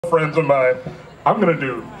friends of mine. I'm gonna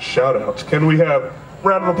do shout outs. Can we have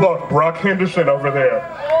round of applause? Brock Henderson over there.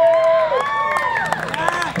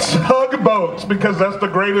 Tugboats, because that's the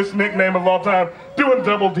greatest nickname of all time, doing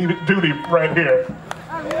double duty right here.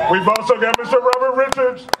 We've also got Mr. Robert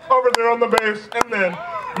Richards over there on the bass, and then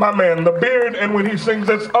my man, the beard, and when he sings,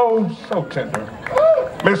 it's oh so tender.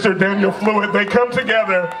 Mr. Daniel Fluid. They come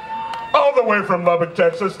together all the way from Lubbock,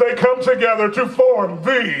 Texas. They come together to form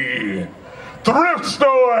the Thrift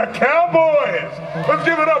Store Cowboys. Let's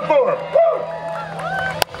give it up for them. Woo!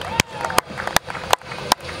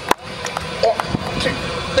 1, 2,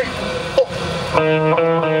 3, 4.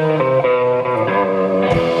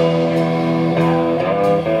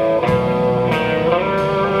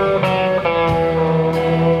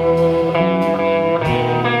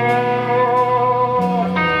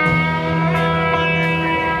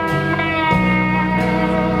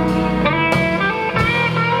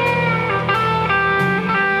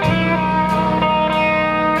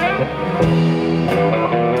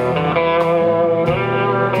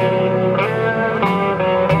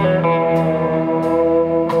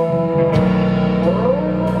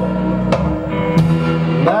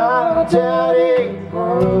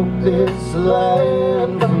 This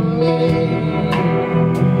land for me.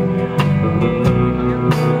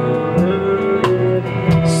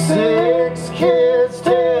 6 kids,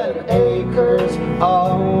 10 acres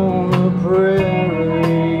on the prairie.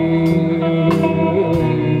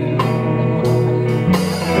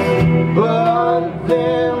 But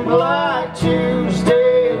then Black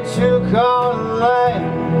Tuesday took our land.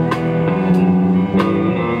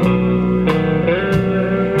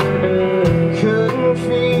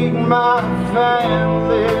 My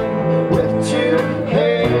family with 2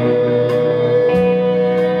 hands.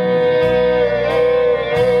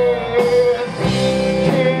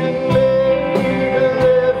 Can't make a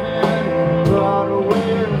living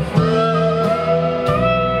Broadway free.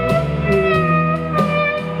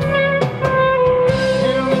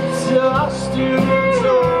 And the dust in the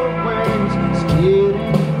doorways is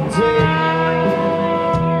getting dead.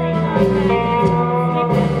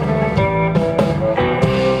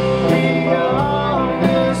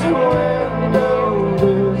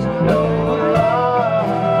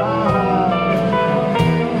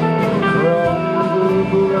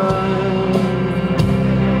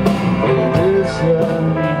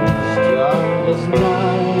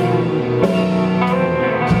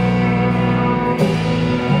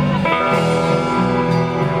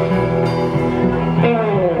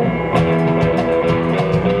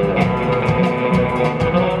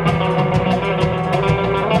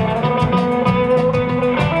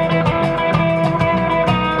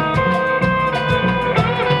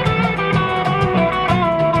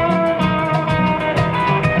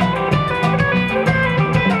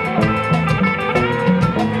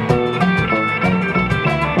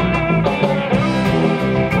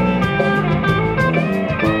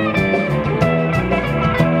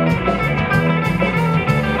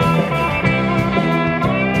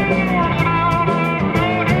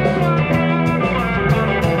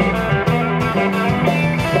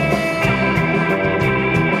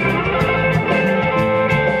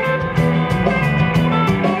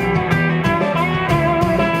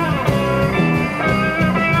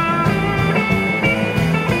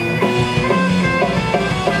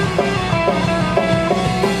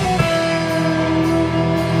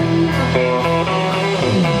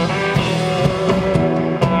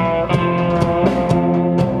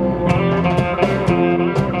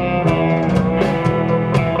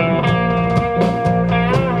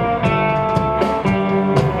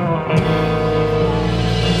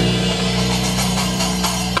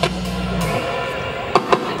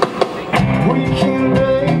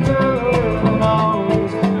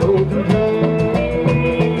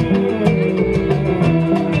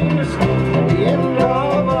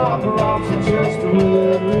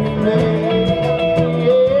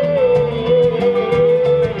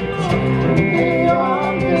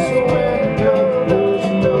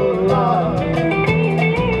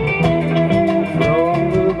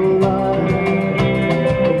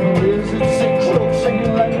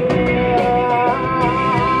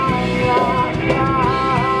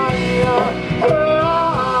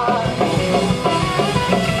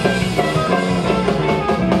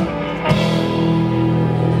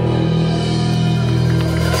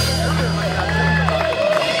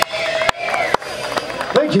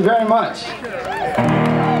 Thank you very much.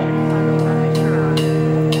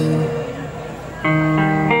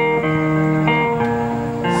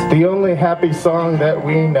 It's the only happy song that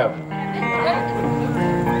we know.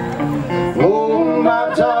 Oh,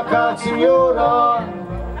 my dark heart, Senora,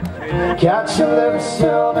 Got your lips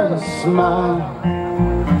sealed in a smile.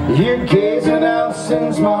 You're gazing out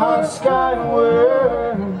since my heart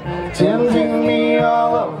skyward, tempting me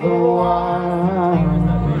all of the while.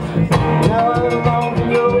 Now I long for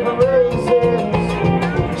your embraces,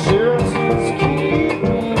 sure suits keep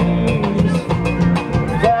me ease.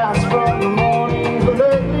 Fast from the morning, but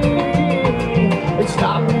lately it's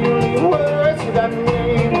not really words without me.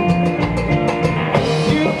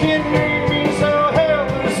 You can make me so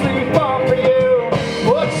helplessly fall for you,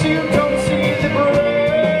 but you don't see the gray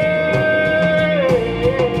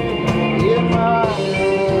in my heart,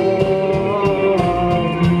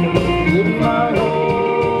 in my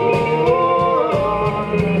heart,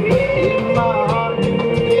 in my heart. You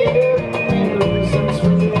gave me the reasons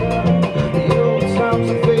for them. The old times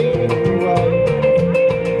are fading away.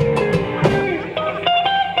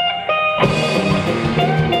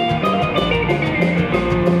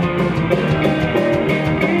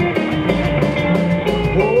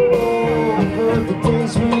 Oh, for the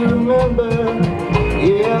days we remember,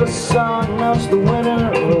 yes,